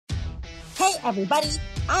Hey everybody,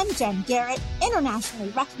 I'm Jen Garrett, internationally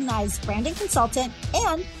recognized branding consultant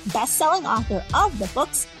and best-selling author of the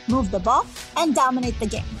books Move the Ball and Dominate the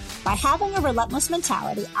Game. By having a relentless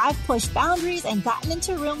mentality, I've pushed boundaries and gotten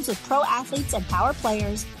into rooms with pro athletes and power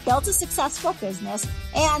players, built a successful business,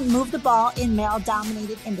 and moved the ball in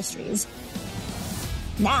male-dominated industries.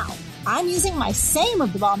 Now, I'm using my same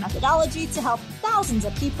Move the Ball methodology to help thousands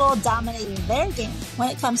of people dominate their game when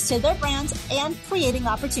it comes to their brands and creating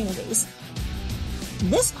opportunities.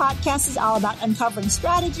 This podcast is all about uncovering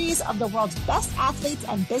strategies of the world's best athletes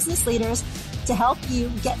and business leaders to help you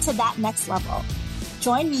get to that next level.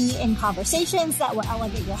 Join me in conversations that will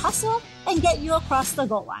elevate your hustle and get you across the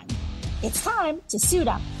goal line. It's time to suit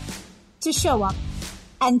up, to show up,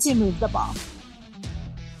 and to move the ball.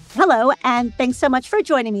 Hello, and thanks so much for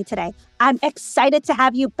joining me today. I'm excited to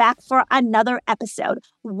have you back for another episode,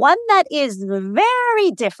 one that is very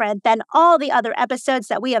different than all the other episodes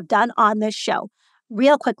that we have done on this show.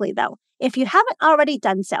 Real quickly, though, if you haven't already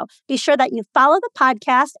done so, be sure that you follow the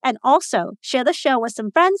podcast and also share the show with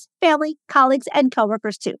some friends, family, colleagues, and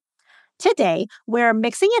coworkers too. Today, we're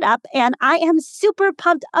mixing it up, and I am super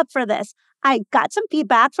pumped up for this. I got some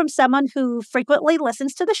feedback from someone who frequently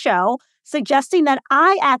listens to the show, suggesting that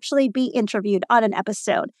I actually be interviewed on an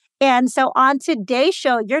episode. And so on today's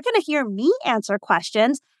show, you're going to hear me answer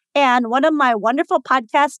questions. And one of my wonderful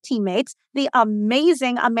podcast teammates, the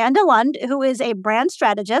amazing Amanda Lund, who is a brand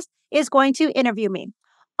strategist, is going to interview me.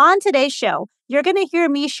 On today's show, you're going to hear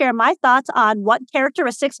me share my thoughts on what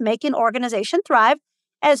characteristics make an organization thrive,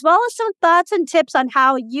 as well as some thoughts and tips on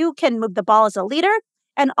how you can move the ball as a leader,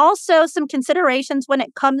 and also some considerations when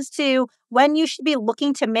it comes to when you should be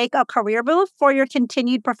looking to make a career move for your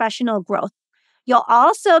continued professional growth. You'll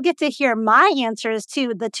also get to hear my answers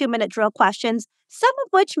to the 2-minute drill questions, some of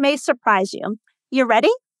which may surprise you. You ready?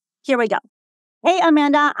 Here we go. Hey,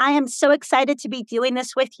 Amanda, I am so excited to be doing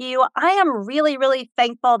this with you. I am really, really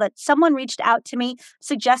thankful that someone reached out to me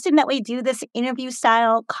suggesting that we do this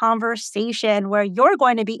interview-style conversation where you're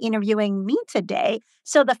going to be interviewing me today.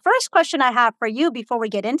 So the first question I have for you before we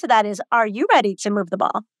get into that is, are you ready to move the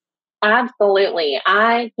ball? Absolutely.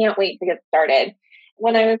 I can't wait to get started.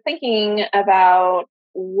 When I was thinking about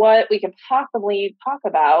what we could possibly talk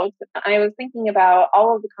about, I was thinking about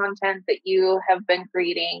all of the content that you have been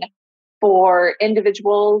creating for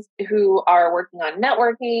individuals who are working on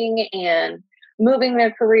networking and moving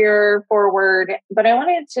their career forward. But I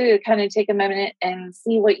wanted to kind of take a minute and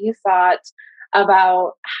see what you thought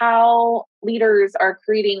about how leaders are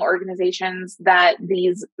creating organizations that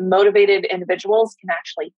these motivated individuals can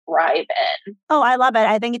actually thrive in. Oh, I love it.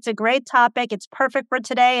 I think it's a great topic. It's perfect for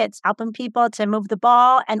today. It's helping people to move the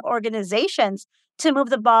ball and organizations to move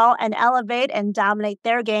the ball and elevate and dominate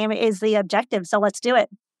their game is the objective. So let's do it.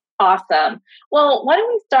 Awesome. Well, why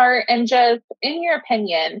don't we start and just, in your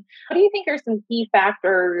opinion, what do you think are some key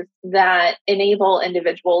factors that enable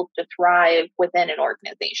individuals to thrive within an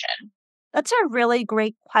organization? That's a really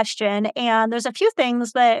great question. And there's a few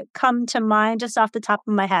things that come to mind just off the top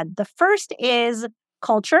of my head. The first is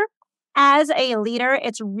culture. As a leader,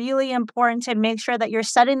 it's really important to make sure that you're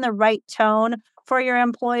setting the right tone for your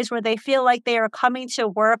employees where they feel like they are coming to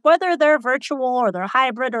work, whether they're virtual or they're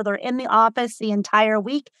hybrid or they're in the office the entire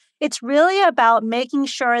week. It's really about making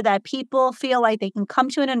sure that people feel like they can come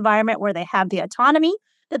to an environment where they have the autonomy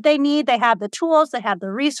that they need. They have the tools, they have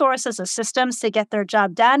the resources, the systems to get their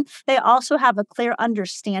job done. They also have a clear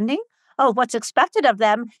understanding of what's expected of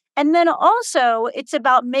them. And then also, it's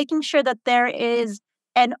about making sure that there is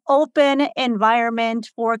an open environment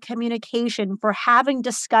for communication, for having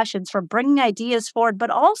discussions, for bringing ideas forward,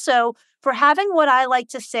 but also for having what I like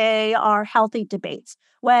to say are healthy debates.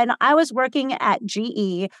 When I was working at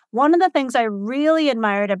GE, one of the things I really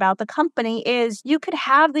admired about the company is you could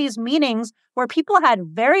have these meetings where people had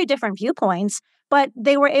very different viewpoints, but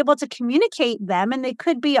they were able to communicate them and they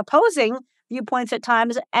could be opposing viewpoints at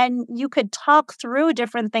times, and you could talk through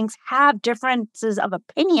different things, have differences of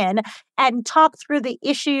opinion, and talk through the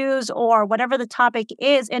issues or whatever the topic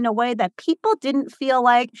is in a way that people didn't feel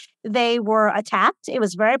like they were attacked. It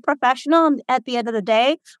was very professional. And at the end of the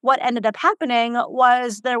day, what ended up happening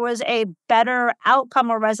was there was a better outcome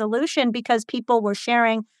or resolution because people were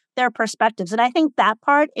sharing their perspectives. And I think that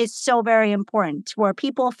part is so very important, where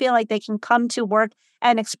people feel like they can come to work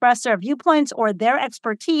and express their viewpoints or their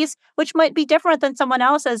expertise, which might be different than someone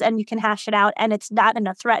else's, and you can hash it out. And it's not in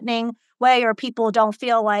a threatening way, or people don't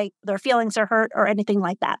feel like their feelings are hurt or anything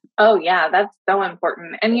like that. Oh, yeah, that's so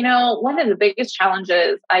important. And, one of the biggest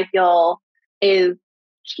challenges I feel is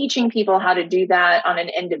teaching people how to do that on an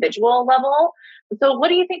individual level. So what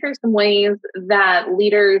do you think are some ways that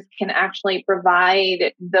leaders can actually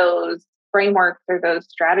provide those frameworks or those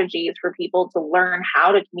strategies for people to learn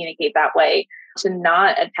how to communicate that way, to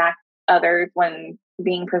not attack others when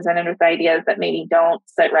being presented with ideas that maybe don't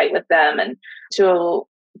sit right with them, and to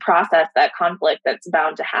process that conflict that's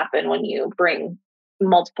bound to happen when you bring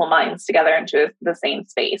multiple minds together into the same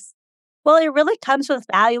space. Well, it really comes with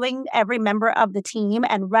valuing every member of the team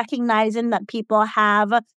and recognizing that people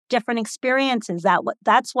have different experiences.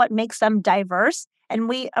 That's what makes them diverse. And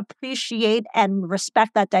we appreciate and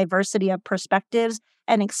respect that diversity of perspectives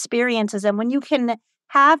and experiences. And when you can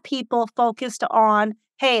have people focused on,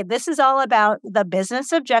 hey, this is all about the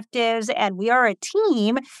business objectives and we are a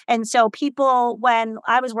team. And so people, when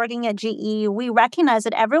I was working at GE, we recognize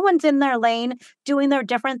that everyone's in their lane doing their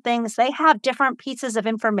different things. They have different pieces of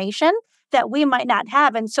information that we might not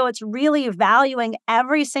have. And so it's really valuing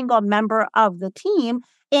every single member of the team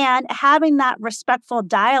and having that respectful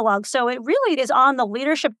dialogue. So it really is on the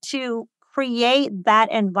leadership to create that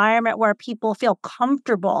environment where people feel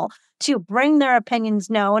comfortable to bring their opinions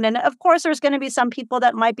known. And of course, there's going to be some people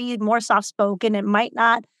that might be more soft spoken and might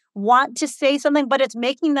not want to say something, but it's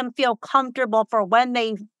making them feel comfortable for when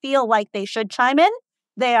they feel like they should chime in.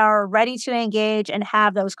 They are ready to engage and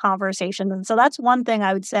have those conversations. And so that's one thing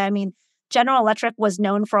I would say. I mean, General Electric was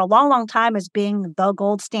known for a long, long time as being the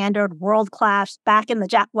gold standard, world class back in the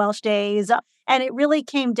Jack Welch days. And it really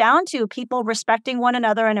came down to people respecting one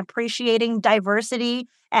another and appreciating diversity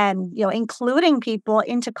and, including people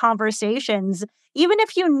into conversations. Even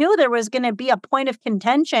if you knew there was going to be a point of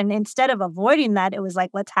contention, instead of avoiding that, it was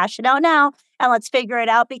like, let's hash it out now and let's figure it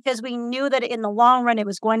out, because we knew that in the long run, it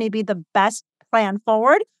was going to be the best plan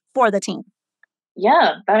forward for the team.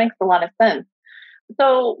 Yeah, that makes a lot of sense.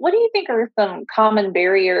 So, what do you think are some common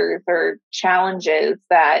barriers or challenges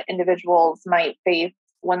that individuals might face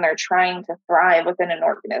when they're trying to thrive within an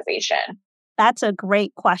organization? That's a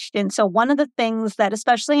great question. So, one of the things that,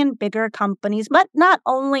 especially in bigger companies, but not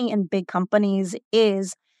only in big companies,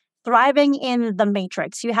 is thriving in the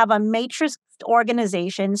matrix. You have a matrix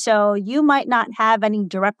organization. So, you might not have any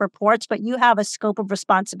direct reports, but you have a scope of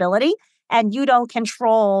responsibility and you don't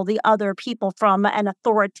control the other people from an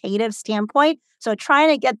authoritative standpoint. So, trying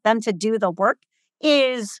to get them to do the work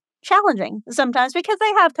is challenging sometimes because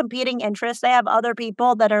they have competing interests. They have other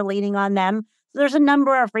people that are leaning on them. There's a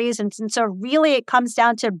number of reasons. And so really it comes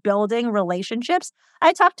down to building relationships.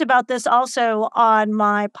 I talked about this also on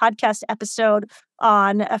my podcast episode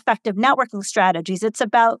on effective networking strategies. It's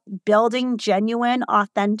about building genuine,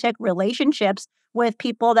 authentic relationships with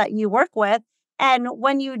people that you work with. And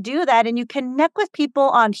when you do that and you connect with people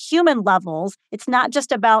on human levels, it's not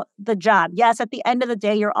just about the job. Yes, at the end of the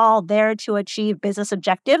day, you're all there to achieve business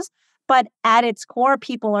objectives, but at its core,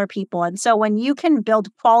 people are people. And so when you can build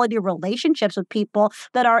quality relationships with people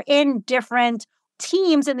that are in different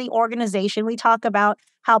teams in the organization, we talk about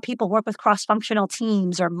how people work with cross-functional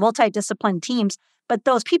teams or multidisciplinary teams, but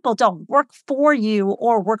those people don't work for you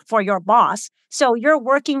or work for your boss. So you're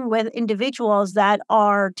working with individuals that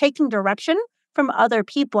are taking direction from other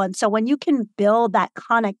people. And so when you can build that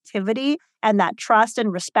connectivity and that trust and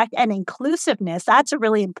respect and inclusiveness, that's a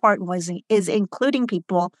really important one, is including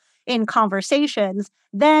people in conversations,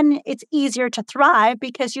 then it's easier to thrive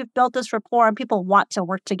because you've built this rapport and people want to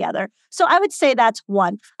work together. So I would say that's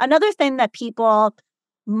one. Another thing that people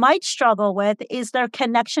might struggle with is their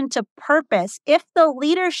connection to purpose. If the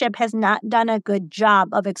leadership has not done a good job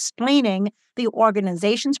of explaining the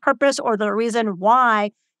organization's purpose or the reason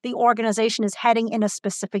why the organization is heading in a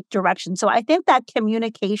specific direction. So I think that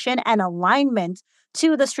communication and alignment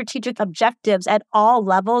to the strategic objectives at all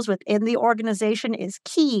levels within the organization is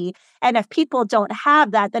key. And if people don't have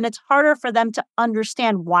that, then it's harder for them to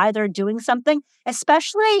understand why they're doing something,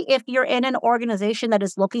 especially if you're in an organization that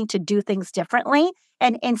is looking to do things differently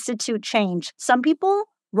and institute change. Some people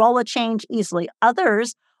roll a change easily.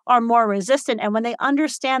 Others are more resistant. And when they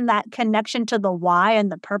understand that connection to the why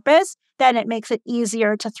and the purpose, then it makes it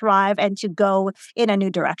easier to thrive and to go in a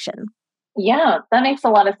new direction. Yeah, that makes a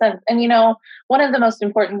lot of sense. And, one of the most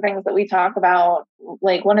important things that we talk about,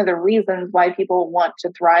 like one of the reasons why people want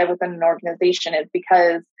to thrive within an organization is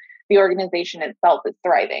because the organization itself is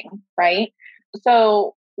thriving, right?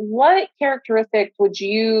 So, what characteristics would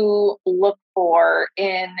you look for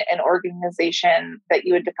in an organization that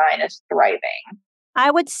you would define as thriving?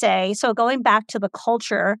 I would say, so going back to the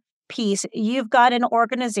culture piece, you've got an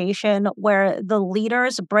organization where the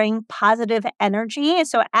leaders bring positive energy.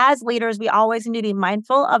 So as leaders, we always need to be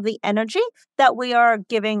mindful of the energy that we are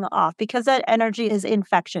giving off because that energy is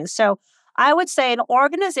infectious. So I would say an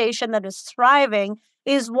organization that is thriving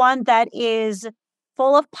is one that is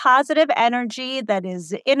full of positive energy, that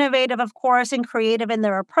is innovative, of course, and creative in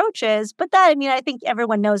their approaches. But that, I mean, I think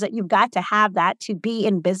everyone knows that you've got to have that to be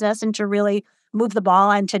in business and to really move the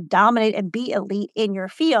ball and to dominate and be elite in your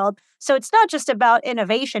field. So it's not just about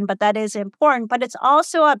innovation, but that is important. But it's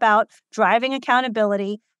also about driving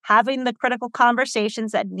accountability, having the critical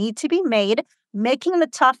conversations that need to be made, making the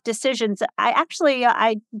tough decisions.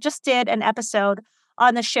 I just did an episode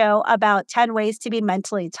on the show about 10 ways to be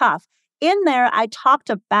mentally tough. In there, I talked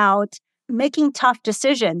about making tough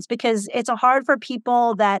decisions because it's hard for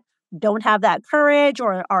people that don't have that courage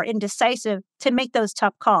or are indecisive to make those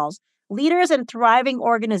tough calls. Leaders in thriving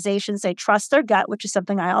organizations, they trust their gut, which is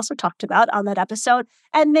something I also talked about on that episode,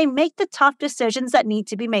 and they make the tough decisions that need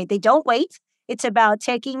to be made. They don't wait. It's about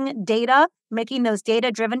taking data, making those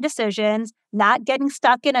data-driven decisions, not getting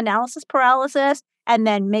stuck in analysis paralysis, and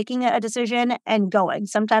then making a decision and going.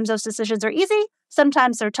 Sometimes those decisions are easy,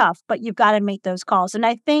 sometimes they're tough, but you've got to make those calls. And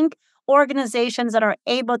I think organizations that are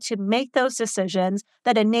able to make those decisions,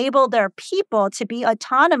 that enable their people to be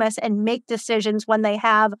autonomous and make decisions when they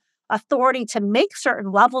have authority to make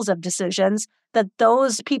certain levels of decisions, that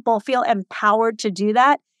those people feel empowered to do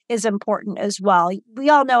that is important as well. We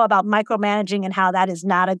all know about micromanaging and how that is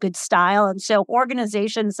not a good style. And so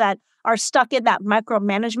organizations that are stuck in that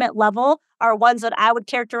micromanagement level are ones that I would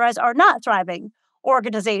characterize are not thriving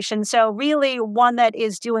organizations. So really one that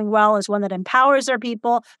is doing well is one that empowers their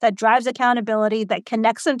people, that drives accountability, that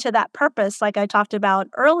connects them to that purpose, like I talked about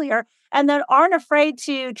earlier, and that aren't afraid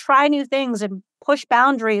to try new things and push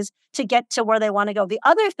boundaries to get to where they want to go. The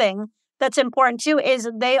other thing that's important too is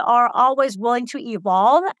they are always willing to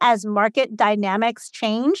evolve as market dynamics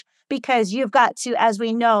change, because you've got to, as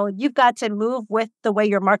we know, you've got to move with the way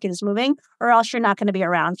your market is moving, or else you're not going to be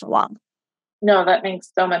around for long. No, that makes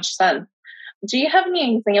so much sense. Do you have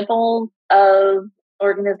any examples of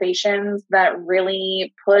organizations that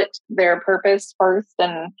really put their purpose first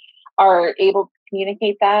and are able to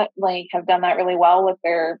communicate that, like have done that really well with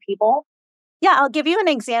their people? Yeah, I'll give you an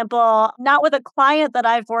example, not with a client that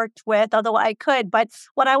I've worked with, although I could, but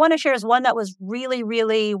what I want to share is one that was really,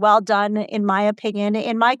 really well done, in my opinion,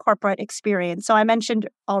 in my corporate experience. So I mentioned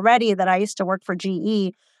already that I used to work for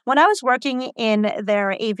GE. When I was working in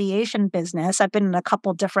their aviation business, I've been in a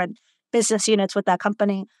couple different business units with that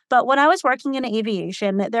company. But when I was working in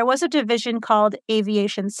aviation, there was a division called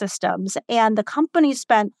Aviation Systems, and the company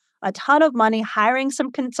spent a ton of money hiring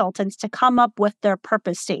some consultants to come up with their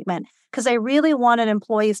purpose statement, because they really wanted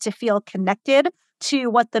employees to feel connected to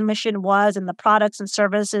what the mission was and the products and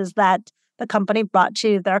services that the company brought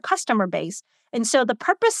to their customer base. And so the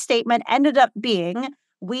purpose statement ended up being,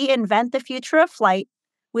 we invent the future of flight,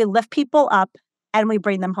 we lift people up, and we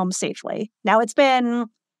bring them home safely. Now it's been,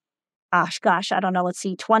 I don't know, let's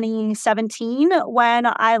see, 2017 when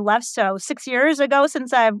I left. So 6 years ago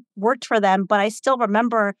since I've worked for them, but I still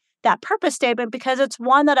remember that purpose statement because it's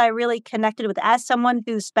one that I really connected with as someone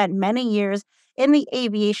who spent many years in the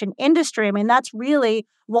aviation industry. I mean, that's really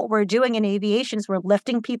what we're doing in aviation is we're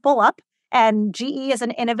lifting people up. And GE is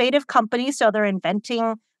an innovative company, so they're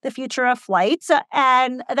inventing the future of flights.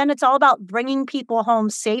 And then it's all about bringing people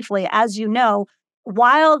home safely. As you know,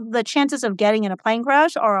 while the chances of getting in a plane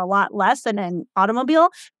crash are a lot less than an automobile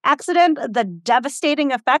accident, the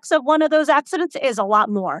devastating effects of one of those accidents is a lot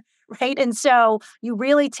more, right? And so you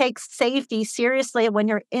really take safety seriously when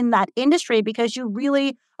you're in that industry because you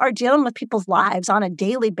really are dealing with people's lives on a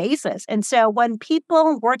daily basis. And so when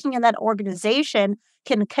people working in that organization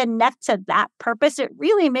can connect to that purpose, it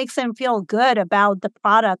really makes them feel good about the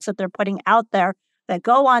products that they're putting out there that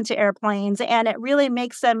go onto airplanes. And it really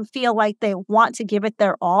makes them feel like they want to give it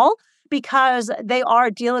their all because they are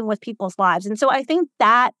dealing with people's lives. And so I think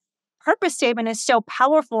that purpose statement is so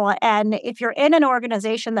powerful. And if you're in an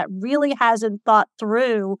organization that really hasn't thought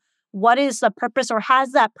through what is the purpose or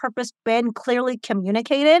has that purpose been clearly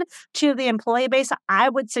communicated to the employee base, I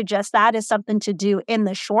would suggest that is something to do in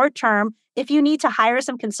the short term. If you need to hire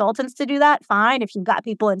some consultants to do that, fine, if you've got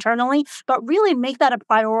people internally, but really make that a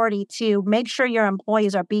priority to make sure your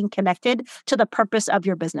employees are being connected to the purpose of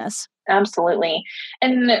your business. Absolutely.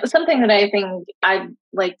 And something that I think I'd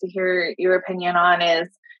like to hear your opinion on is,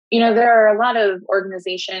 there are a lot of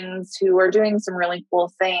organizations who are doing some really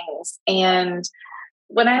cool things. And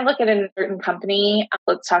when I look at a certain company,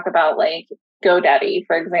 let's talk about like GoDaddy,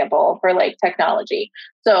 for example, for like technology.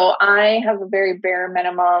 So I have a very bare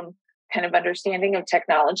minimum kind of understanding of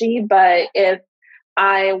technology, but if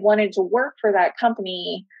I wanted to work for that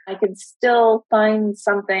company, I could still find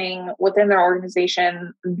something within their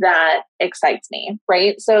organization that excites me,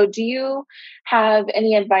 right? So do you have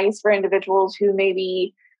any advice for individuals who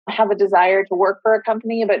maybe have a desire to work for a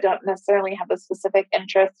company, but don't necessarily have a specific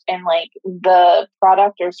interest in like the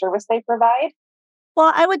product or service they provide?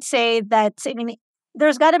 Well, I would say that, I mean,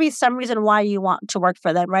 there's got to be some reason why you want to work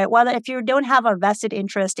for them, right? Whether if you don't have a vested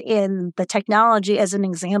interest in the technology, as an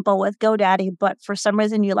example with GoDaddy, but for some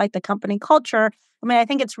reason you like the company culture, I mean, I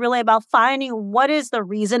think it's really about finding what is the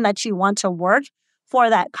reason that you want to work for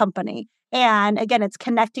that company. And again, it's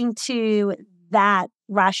connecting to that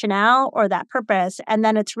rationale or that purpose. And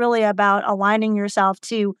then it's really about aligning yourself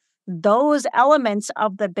to those elements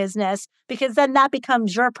of the business, because then that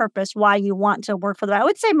becomes your purpose, why you want to work for them. I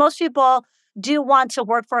would say most people do want to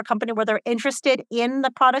work for a company where they're interested in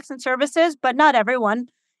the products and services, but not everyone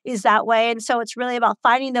is that way. And so it's really about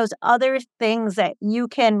finding those other things that you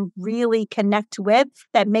can really connect with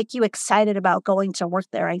that make you excited about going to work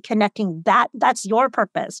there and connecting that's your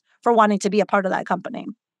purpose for wanting to be a part of that company.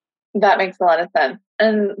 That makes a lot of sense.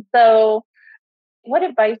 And so, what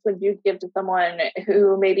advice would you give to someone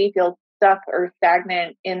who maybe feels stuck or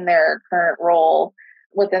stagnant in their current role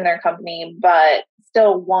within their company, but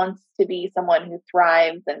still wants to be someone who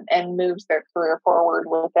thrives and moves their career forward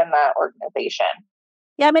within that organization?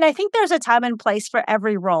 Yeah, I mean, I think there's a time and place for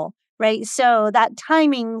every role, right? So that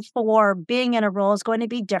timing for being in a role is going to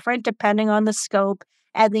be different depending on the scope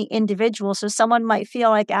and the individual. So someone might feel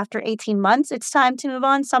like after 18 months, it's time to move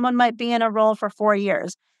on. Someone might be in a role for 4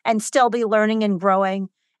 years and still be learning and growing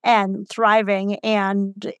and thriving,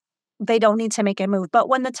 and they don't need to make a move. But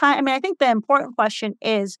when the time, I mean, I think the important question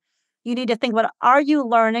is you need to think about, are you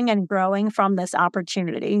learning and growing from this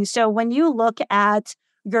opportunity? So when you look at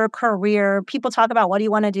your career, people talk about what do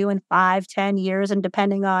you want to do in 5, 10 years, and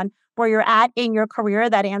depending on where you're at in your career,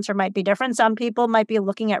 that answer might be different. Some people might be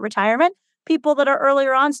looking at retirement. People that are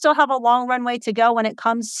earlier on still have a long runway to go when it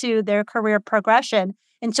comes to their career progression.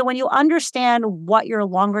 And so when you understand what your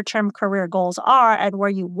longer term career goals are and where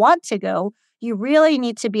you want to go, you really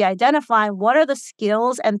need to be identifying what are the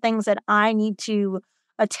skills and things that I need to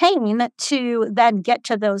attain to then get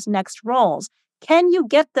to those next roles. Can you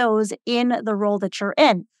get those in the role that you're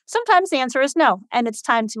in? Sometimes the answer is no, and it's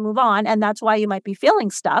time to move on. And that's why you might be feeling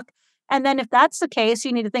stuck. And then if that's the case,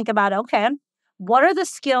 you need to think about, okay, what are the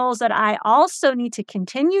skills that I also need to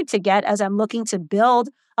continue to get as I'm looking to build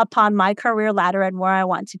upon my career ladder and where I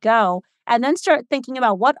want to go? And then start thinking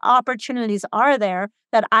about what opportunities are there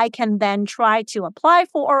that I can then try to apply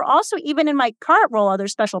for, or also even in my current role, are there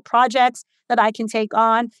special projects that I can take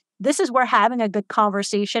on? This is where having a good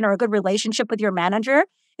conversation or a good relationship with your manager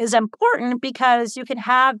is important, because you can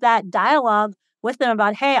have that dialogue with them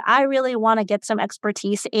about, hey, I really want to get some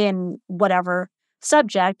expertise in whatever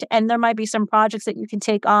subject. And there might be some projects that you can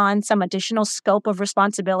take on, some additional scope of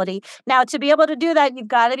responsibility. Now, to be able to do that, you've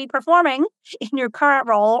got to be performing in your current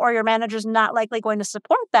role, or your manager's not likely going to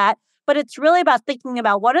support that. But it's really about thinking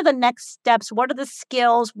about what are the next steps? What are the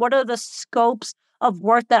skills? What are the scopes of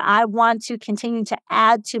work that I want to continue to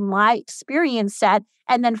add to my experience set,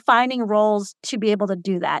 and then finding roles to be able to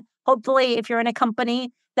do that. Hopefully, if you're in a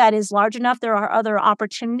company that is large enough, there are other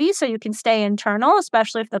opportunities so you can stay internal,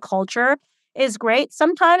 especially if the culture is great.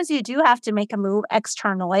 Sometimes you do have to make a move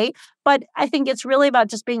externally, but I think it's really about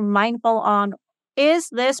just being mindful on, is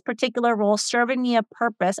this particular role serving me a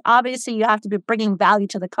purpose? Obviously, you have to be bringing value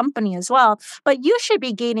to the company as well, but you should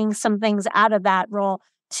be gaining some things out of that role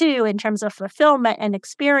too, in terms of fulfillment and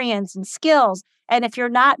experience and skills. And if you're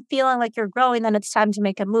not feeling like you're growing, then it's time to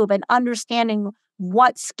make a move, and understanding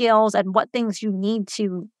what skills and what things you need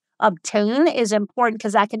to obtain is important,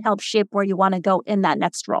 because that can help shape where you want to go in that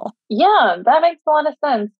next role. Yeah, that makes a lot of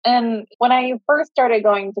sense. And when I first started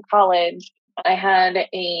going to college, I had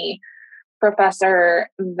a professor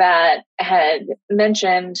that had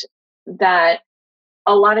mentioned that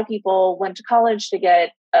a lot of people went to college to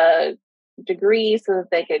get a degree so that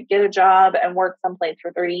they could get a job and work someplace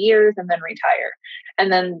for 30 years and then retire.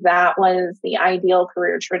 And then that was the ideal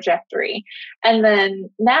career trajectory. And then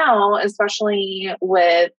now, especially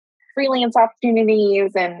with freelance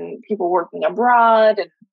opportunities and people working abroad and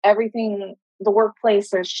everything, the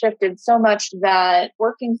workplace has shifted so much that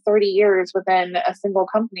working 30 years within a single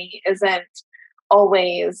company isn't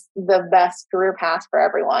always the best career path for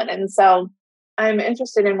everyone. And so I'm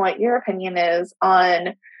interested in what your opinion is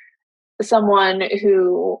on someone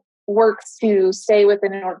who works to stay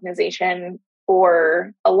within an organization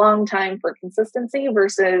for a long time for consistency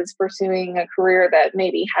versus pursuing a career that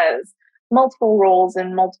maybe has multiple roles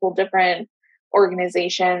in multiple different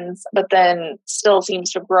organizations, but then still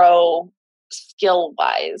seems to grow skill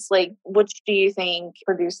wise. Like, which do you think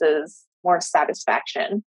produces more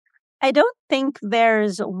satisfaction? I don't think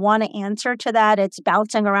there's one answer to that. It's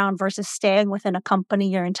bouncing around versus staying within a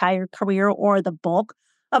company your entire career or the bulk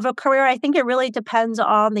of a career, I think it really depends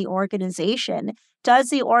on the organization. Does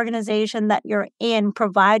the organization that you're in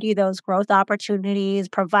provide you those growth opportunities,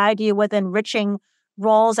 provide you with enriching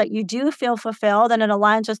roles that you do feel fulfilled and it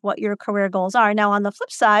aligns with what your career goals are? Now, on the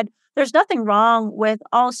flip side, there's nothing wrong with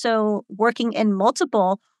also working in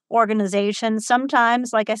multiple organizations.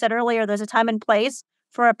 Sometimes, like I said earlier, there's a time and place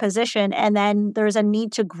for a position, and then there's a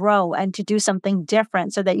need to grow and to do something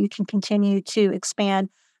different so that you can continue to expand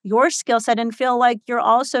your skill set and feel like you're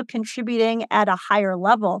also contributing at a higher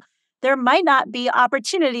level. There might not be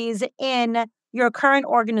opportunities in your current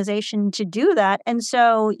organization to do that. And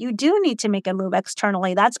so you do need to make a move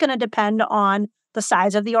externally. That's going to depend on the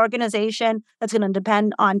size of the organization. That's going to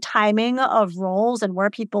depend on timing of roles and where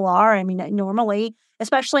people are. I mean, normally,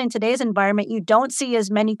 especially in today's environment, you don't see as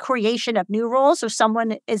many creation of new roles. So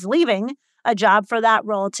someone is leaving a job for that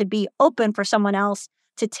role to be open for someone else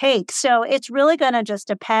to take. So it's really going to just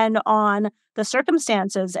depend on the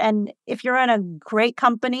circumstances. And if you're in a great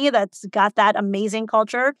company that's got that amazing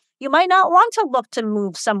culture, you might not want to look to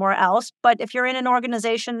move somewhere else. But if you're in an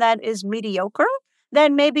organization that is mediocre,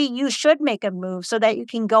 then maybe you should make a move so that you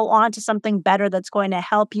can go on to something better that's going to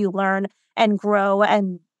help you learn and grow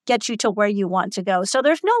and get you to where you want to go. So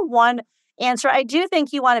there's no one answer. I do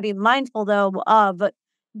think you want to be mindful, though, of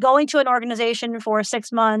going to an organization for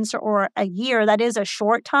 6 months or a year. That is a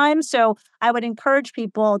short time. So I would encourage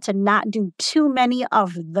people to not do too many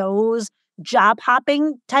of those job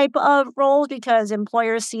hopping type of roles because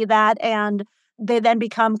employers see that and they then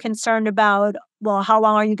become concerned about, well, how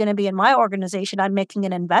long are you going to be in my organization? I'm making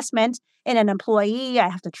an investment in an employee. I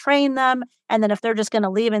have to train them. And then if they're just going to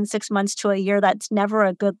leave in 6 months to a year, that's never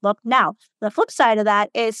a good look. Now, the flip side of that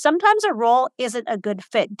is sometimes a role isn't a good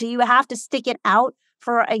fit. Do you have to stick it out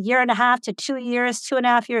for a year and a half to 2 years,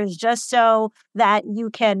 2.5 years, just so that you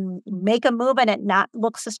can make a move and it not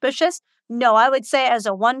look suspicious? No, I would say as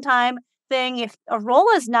a one-time thing, if a role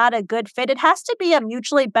is not a good fit, it has to be a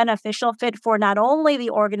mutually beneficial fit for not only the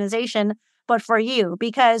organization, but for you.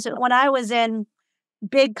 Because when I was in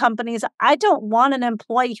big companies, I don't want an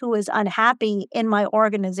employee who is unhappy in my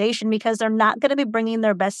organization because they're not going to be bringing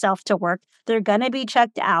their best self to work. They're going to be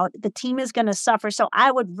checked out. The team is going to suffer. So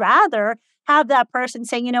I would rather have that person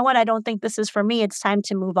say, you know what, I don't think this is for me. It's time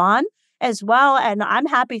to move on as well. And I'm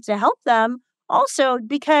happy to help them also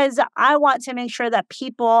because I want to make sure that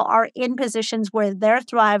people are in positions where they're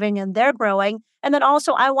thriving and they're growing. And then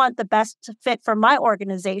also, I want the best fit for my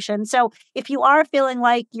organization. So if you are feeling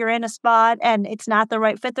like you're in a spot and it's not the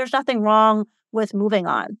right fit, there's nothing wrong with moving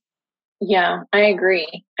on. Yeah, I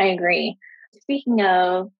agree. I agree. Speaking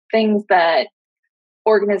of things that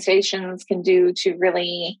organizations can do to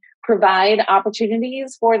really provide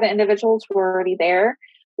opportunities for the individuals who are already there,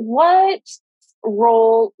 what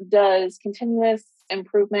role does continuous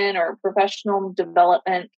improvement or professional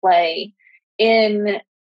development play in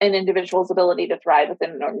an individual's ability to thrive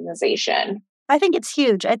within an organization? I think it's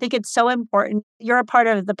huge. I think it's so important. You're a part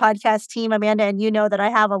of the podcast team, Amanda, and you know that I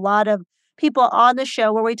have a lot of people on the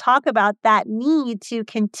show where we talk about that need to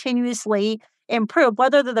continuously improve,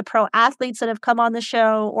 whether they're the pro athletes that have come on the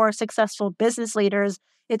show or successful business leaders.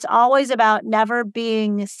 It's always about never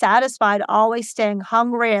being satisfied, always staying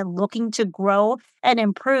hungry and looking to grow and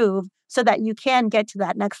improve so that you can get to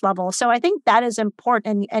that next level. So I think that is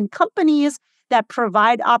important. And companies that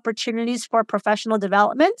provide opportunities for professional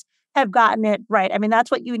development have gotten it right. I mean, that's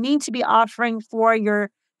what you need to be offering for your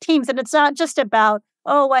teams. And it's not just about,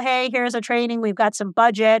 oh, well, hey, here's a training. We've got some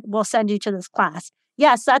budget. We'll send you to this class.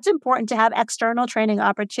 Yes, that's important to have external training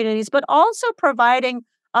opportunities, but also providing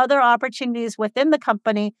other opportunities within the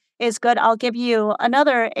company is good. I'll give you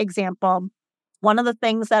another example. One of the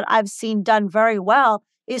things that I've seen done very well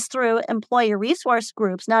is through employee resource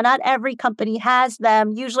groups. Now, not every company has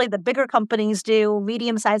them. Usually the bigger companies do,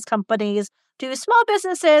 medium-sized companies do. Small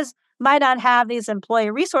businesses might not have these employee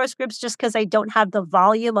resource groups just because they don't have the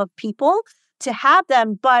volume of people to have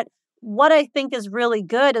them. But what I think is really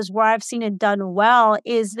good is where I've seen it done well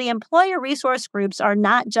is the employer resource groups are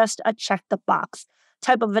not just a check the box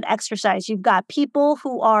type of an exercise. You've got people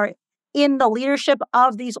who are in the leadership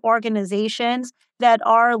of these organizations that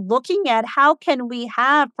are looking at how can we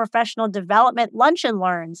have professional development lunch and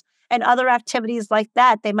learns and other activities like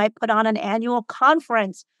that. They might put on an annual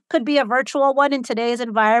conference, could be a virtual one in today's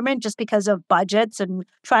environment just because of budgets and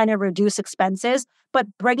trying to reduce expenses, but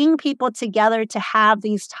bringing people together to have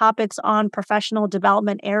these topics on professional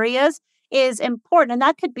development areas is important. And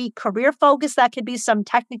that could be career focused, that could be some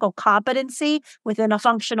technical competency within a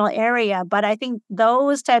functional area. But I think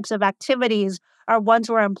those types of activities are ones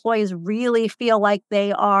where employees really feel like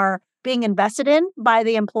they are being invested in by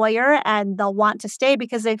the employer, and they'll want to stay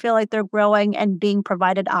because they feel like they're growing and being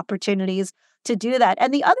provided opportunities to do that.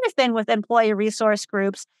 And the other thing with employee resource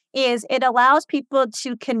groups is it allows people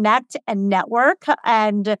to connect and network,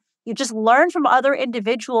 and you just learn from other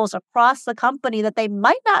individuals across the company that they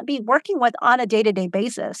might not be working with on a day-to-day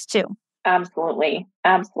basis too. Absolutely.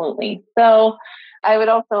 Absolutely. So I would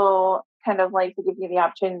also kind of like to give you the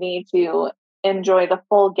opportunity to enjoy the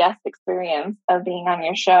full guest experience of being on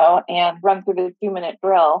your show and run through the 2-minute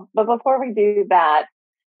drill. But before we do that,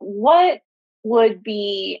 what would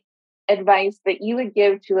be advice that you would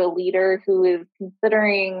give to a leader who is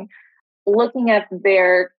considering looking at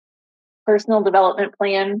their personal development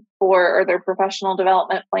plan or their professional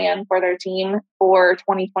development plan for their team for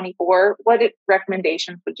 2024? What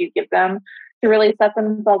recommendations would you give them to really set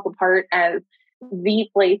themselves apart as the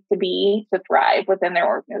place to be to thrive within their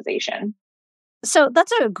organization? So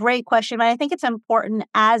that's a great question. And I think it's important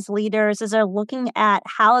as leaders as they're looking at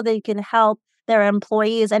how they can help their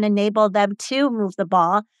employees and enable them to move the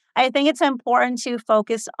ball. I think it's important to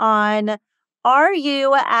focus on, are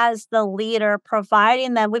you as the leader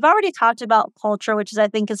providing them? We've already talked about culture, which is I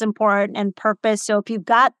think is important, and purpose. So if you've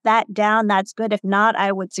got that down, that's good. If not,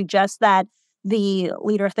 I would suggest that the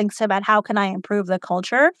leader thinks about how can I improve the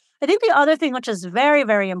culture. I think the other thing, which is very,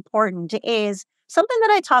 very important, is something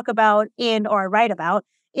that I talk about or write about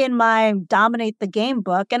in my Dominate the Game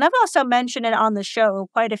book, and I've also mentioned it on the show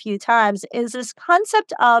quite a few times, is this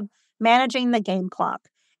concept of managing the game clock.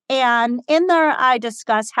 And in there, I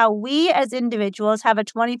discuss how we as individuals have a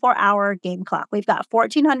 24-hour game clock. We've got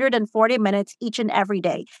 1,440 minutes each and every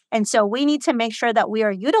day. And so we need to make sure that we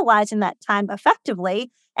are utilizing that time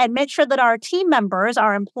effectively and make sure that our team members,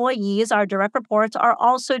 our employees, our direct reports are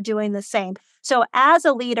also doing the same. So as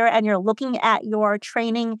a leader and you're looking at your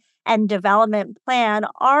training and development plan,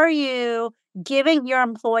 are you giving your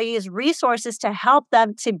employees resources to help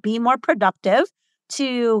them to be more productive,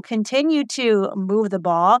 to continue to move the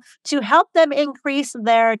ball, to help them increase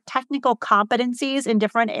their technical competencies in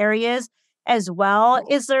different areas as well?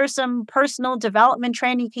 Is there some personal development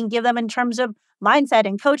training you can give them in terms of mindset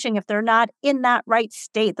and coaching if they're not in that right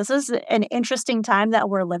state? This is an interesting time that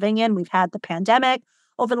we're living in. We've had the pandemic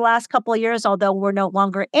over the last couple of years, although we're no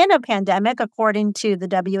longer in a pandemic, according to the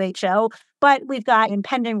WHO, but we've got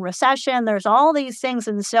impending recession. There's all these things.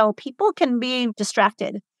 And so people can be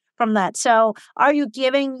distracted from that. So are you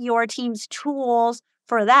giving your teams tools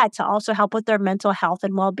for that to also help with their mental health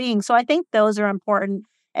and well-being? So I think those are important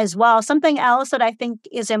as well. Something else that I think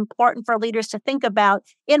is important for leaders to think about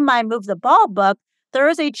in my Move the Ball book, there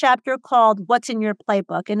is a chapter called What's in Your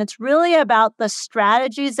Playbook? And it's really about the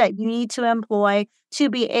strategies that you need to employ to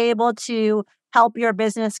be able to help your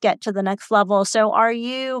business get to the next level. So are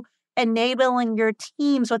you enabling your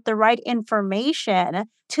teams with the right information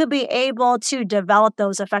to be able to develop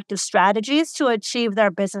those effective strategies to achieve their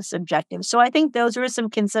business objectives? So I think those are some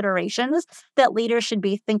considerations that leaders should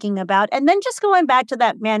be thinking about. And then just going back to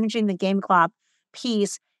that managing the game clock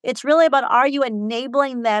piece, it's really about, are you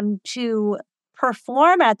enabling them to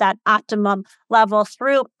perform at that optimum level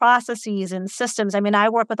through processes and systems? I mean, I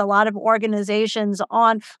work with a lot of organizations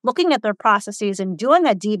on looking at their processes and doing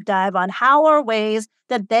a deep dive on how are ways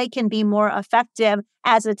that they can be more effective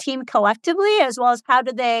as a team collectively, as well as how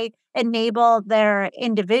do they enable their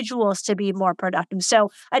individuals to be more productive. So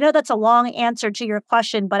I know that's a long answer to your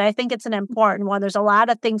question, but I think it's an important one. There's a lot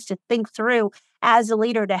of things to think through as a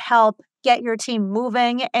leader to help get your team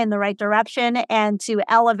moving in the right direction and to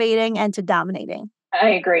elevating and to dominating. I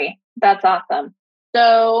agree. That's awesome.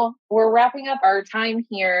 So we're wrapping up our time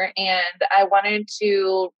here, and I wanted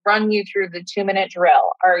to run you through the 2-minute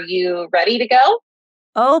drill. Are you ready to go?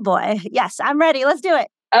 Oh boy. Yes, I'm ready. Let's do it.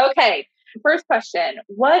 Okay. First question.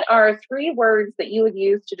 What are 3 words that you would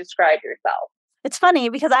use to describe yourself? It's funny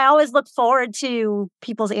because I always look forward to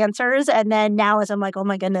people's answers. And then now as I'm like, oh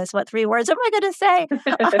my goodness, what 3 words am I going to say?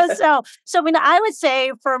 So I mean, I would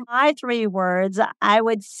say for my 3 words, I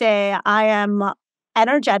would say I am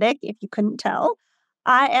energetic, if you couldn't tell.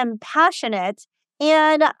 I am passionate.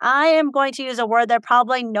 And I am going to use a word that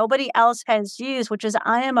probably nobody else has used, which is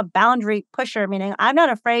I am a boundary pusher, meaning I'm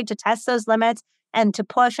not afraid to test those limits and to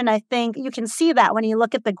push. And I think you can see that when you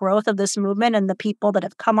look at the growth of this movement and the people that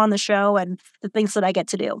have come on the show and the things that I get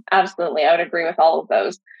to do. Absolutely. I would agree with all of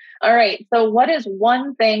those. All right. So what is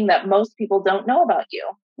one thing that most people don't know about you?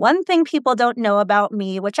 One thing people don't know about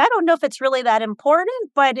me, which I don't know if it's really that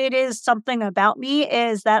important, but it is something about me,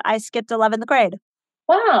 is that I skipped 11th grade.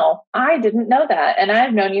 Wow, I didn't know that. And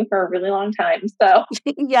I've known you for a really long time. So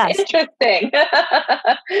Yes. interesting.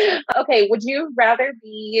 Okay, would you rather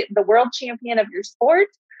be the world champion of your sport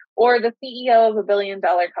or the CEO of a $1 billion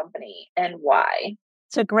company, and why?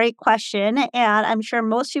 It's a great question. And I'm sure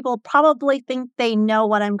most people probably think they know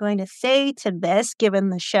what I'm going to say to this given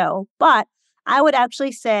the show. But I would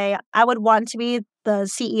actually say I would want to be the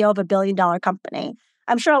CEO of a $1 billion company.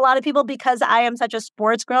 I'm sure a lot of people, because I am such a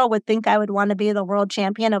sports girl, would think I would want to be the world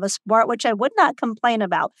champion of a sport, which I would not complain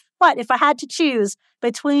about. But if I had to choose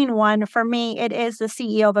between one, for me, it is the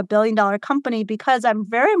CEO of a $1 billion company because I'm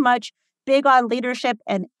very much big on leadership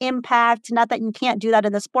and impact. Not that you can't do that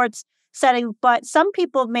in the sports setting, but some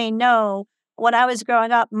people may know when I was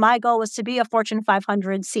growing up, my goal was to be a Fortune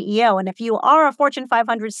 500 CEO. And if you are a Fortune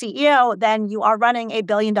 500 CEO, then you are running a $1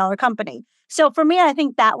 billion company. So for me, I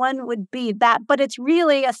think that one would be that. But it's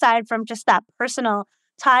really, aside from just that personal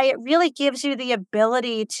tie, it really gives you the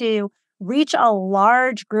ability to reach a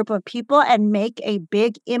large group of people and make a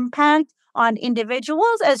big impact on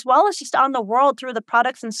individuals as well as just on the world through the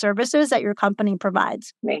products and services that your company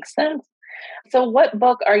provides. Makes sense. So, what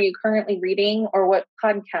book are you currently reading, or what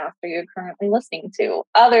podcast are you currently listening to,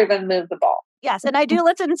 other than Move the Ball? Yes, and I do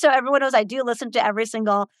listen, so everyone knows I do listen to every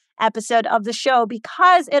single episode of the show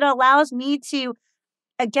because it allows me to,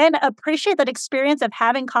 again, appreciate that experience of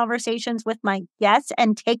having conversations with my guests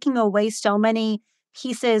and taking away so many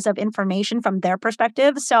pieces of information from their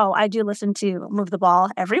perspective. So I do listen to Move the Ball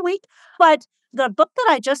every week. But the book that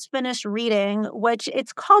I just finished reading, which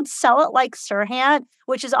it's called Sell It Like Sirhan,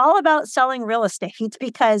 which is all about selling real estate,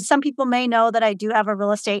 because some people may know that I do have a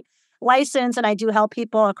real estate license and I do help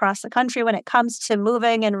people across the country when it comes to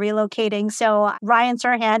moving and relocating. So Ryan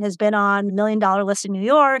Serhant has been on $1 Million List in New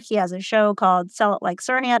York. He has a show called Sell It Like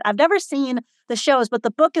Serhant. I've never seen the shows, but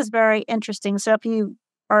the book is very interesting. So if you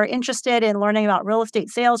are interested in learning about real estate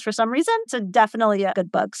sales for some reason, it's definitely a good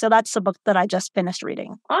book. So that's the book that I just finished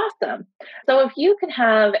reading. Awesome. So, if you could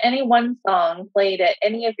have any one song played at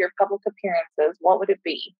any of your public appearances, what would it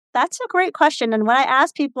be? That's a great question. And when I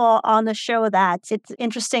ask people on the show that, it's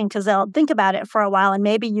interesting because they'll think about it for a while and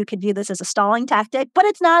maybe you could view this as a stalling tactic, but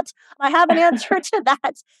it's not. I have an answer to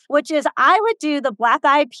that, which is I would do the Black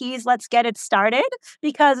Eyed Peas Let's Get It Started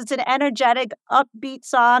because it's an energetic, upbeat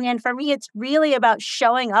song. And for me, it's really about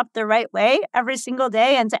showing up the right way every single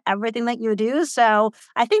day and to everything that you do. So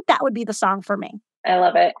I think that would be the song for me. I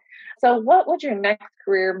love it. So, what would your next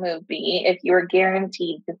career move be if you were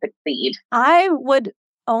guaranteed to succeed? I would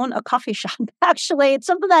own a coffee shop. Actually, it's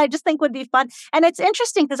something that I just think would be fun. And it's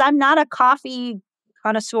interesting because I'm not a coffee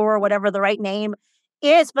connoisseur or whatever the right name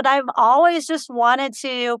is, but I've always just wanted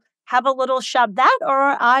to have a little shop that,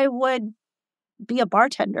 or I would be a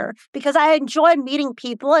bartender because I enjoy meeting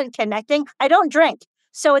people and connecting. I don't drink.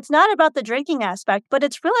 So it's not about the drinking aspect, but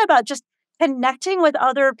it's really about just connecting with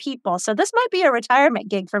other people. So this might be a retirement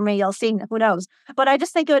gig for me. You'll see, who knows? But I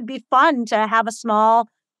just think it would be fun to have a small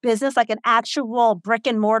business, like an actual brick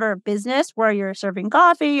and mortar business where you're serving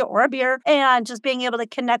coffee or a beer and just being able to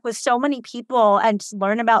connect with so many people and just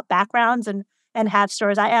learn about backgrounds and have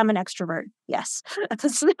stories. I am an extrovert. Yes.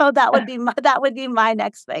 So that would be my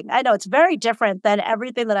next thing. I know it's very different than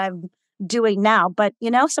everything that I'm doing now, but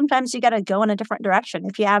sometimes you got to go in a different direction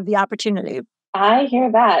if you have the opportunity. I hear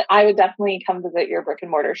that. I would definitely come visit your brick and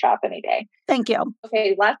mortar shop any day. Thank you.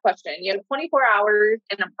 Okay, last question. You have 24 hours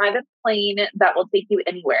and a private plane that will take you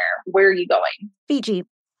anywhere. Where are you going? Fiji.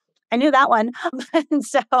 I knew that one. And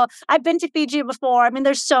so I've been to Fiji before. I mean,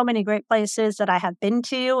 there's so many great places that I have been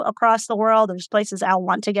to across the world. There's places I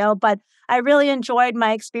want to go, but I really enjoyed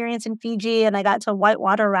my experience in Fiji and I got to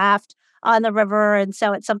whitewater raft on the river. And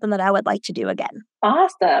so it's something that I would like to do again.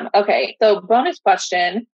 Awesome. Okay, so bonus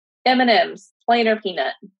question. M&Ms, plain or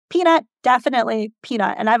peanut? Peanut, definitely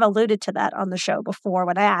peanut. And I've alluded to that on the show before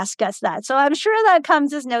when I ask guests that. So I'm sure that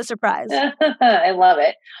comes as no surprise. I love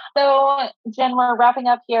it. So, Jen, we're wrapping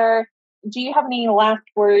up here. Do you have any last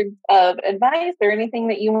words of advice or anything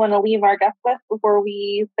that you want to leave our guests with before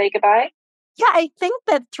we say goodbye? Yeah, I think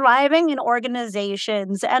that thriving in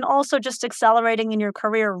organizations and also just accelerating in your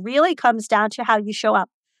career really comes down to how you show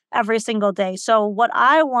up every single day. So what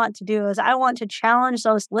I want to do is I want to challenge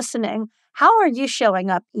those listening. How are you showing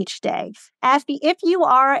up each day? If you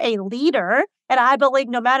are a leader, and I believe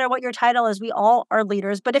no matter what your title is, we all are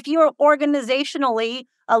leaders, but if you are organizationally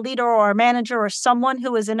a leader or a manager or someone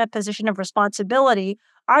who is in a position of responsibility,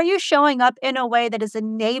 are you showing up in a way that is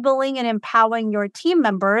enabling and empowering your team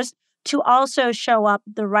members to also show up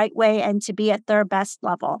the right way and to be at their best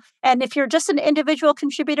level? And if you're just an individual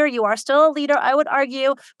contributor, you are still a leader, I would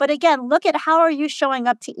argue. But again, look at how are you showing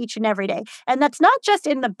up to each and every day. And that's not just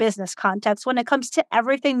in the business context. When it comes to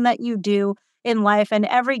everything that you do in life and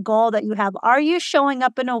every goal that you have? Are you showing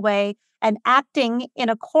up in a way and acting in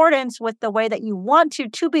accordance with the way that you want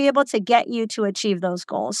to be able to get you to achieve those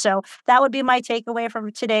goals? So that would be my takeaway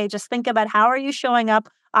from today. Just think about, how are you showing up?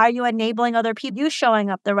 Are you enabling other people? You showing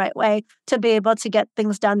up the right way to be able to get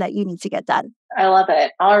things done that you need to get done? I love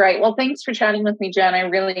it. All right. Well, thanks for chatting with me, Jen. I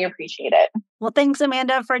really appreciate it. Well, thanks,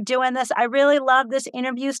 Amanda, for doing this. I really love this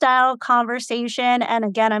interview style conversation. And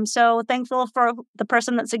again, I'm so thankful for the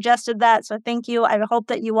person that suggested that. So thank you. I hope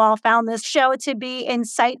that you all found this show to be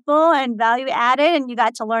insightful and value added, and you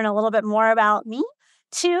got to learn a little bit more about me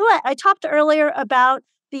too. I talked earlier about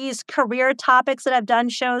these career topics that I've done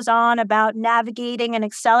shows on, about navigating and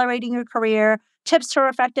accelerating your career, tips for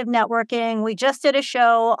effective networking. We just did a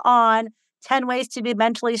show on 10 ways to be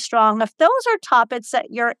mentally strong. If those are topics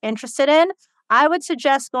that you're interested in, I would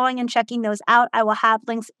suggest going and checking those out. I will have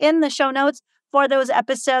links in the show notes for those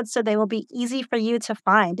episodes, so they will be easy for you to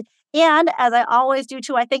find. And as I always do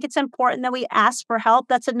too, I think it's important that we ask for help.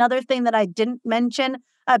 That's another thing that I didn't mention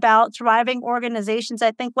about thriving organizations.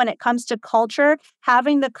 I think when it comes to culture,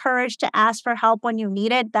 having the courage to ask for help when you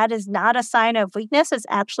need it, that is not a sign of weakness. It's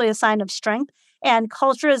actually a sign of strength. And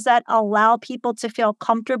cultures that allow people to feel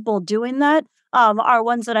comfortable doing that are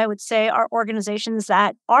ones that I would say are organizations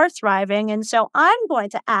that are thriving. And so I'm going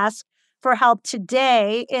to ask for help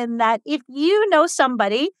today in that if you know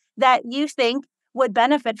somebody that you think would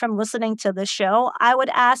benefit from listening to the show, I would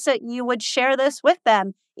ask that you would share this with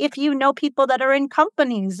them. If you know people that are in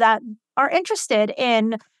companies that are interested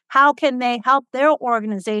in how can they help their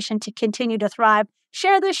organization to continue to thrive,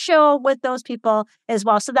 share this show with those people as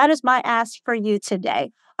well. So that is my ask for you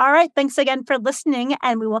today. All right. Thanks again for listening,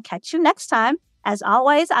 and we will catch you next time. As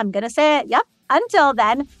always, I'm going to say it. Yep. Until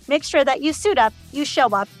then, make sure that you suit up, you show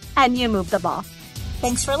up, and you move the ball.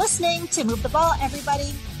 Thanks for listening to Move the Ball,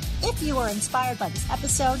 everybody. If you were inspired by this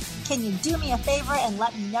episode, can you do me a favor and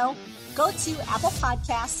let me know? Go to Apple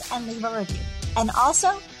Podcasts and leave a review. And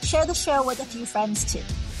also share the show with a few friends too.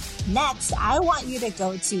 Next, I want you to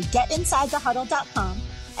go to getinsidethehuddle.com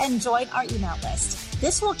and join our email list.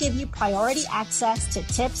 This will give you priority access to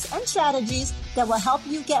tips and strategies that will help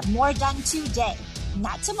you get more done today.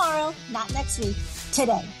 Not tomorrow, not next week,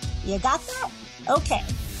 today. You got that? Okay,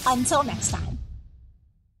 until next time.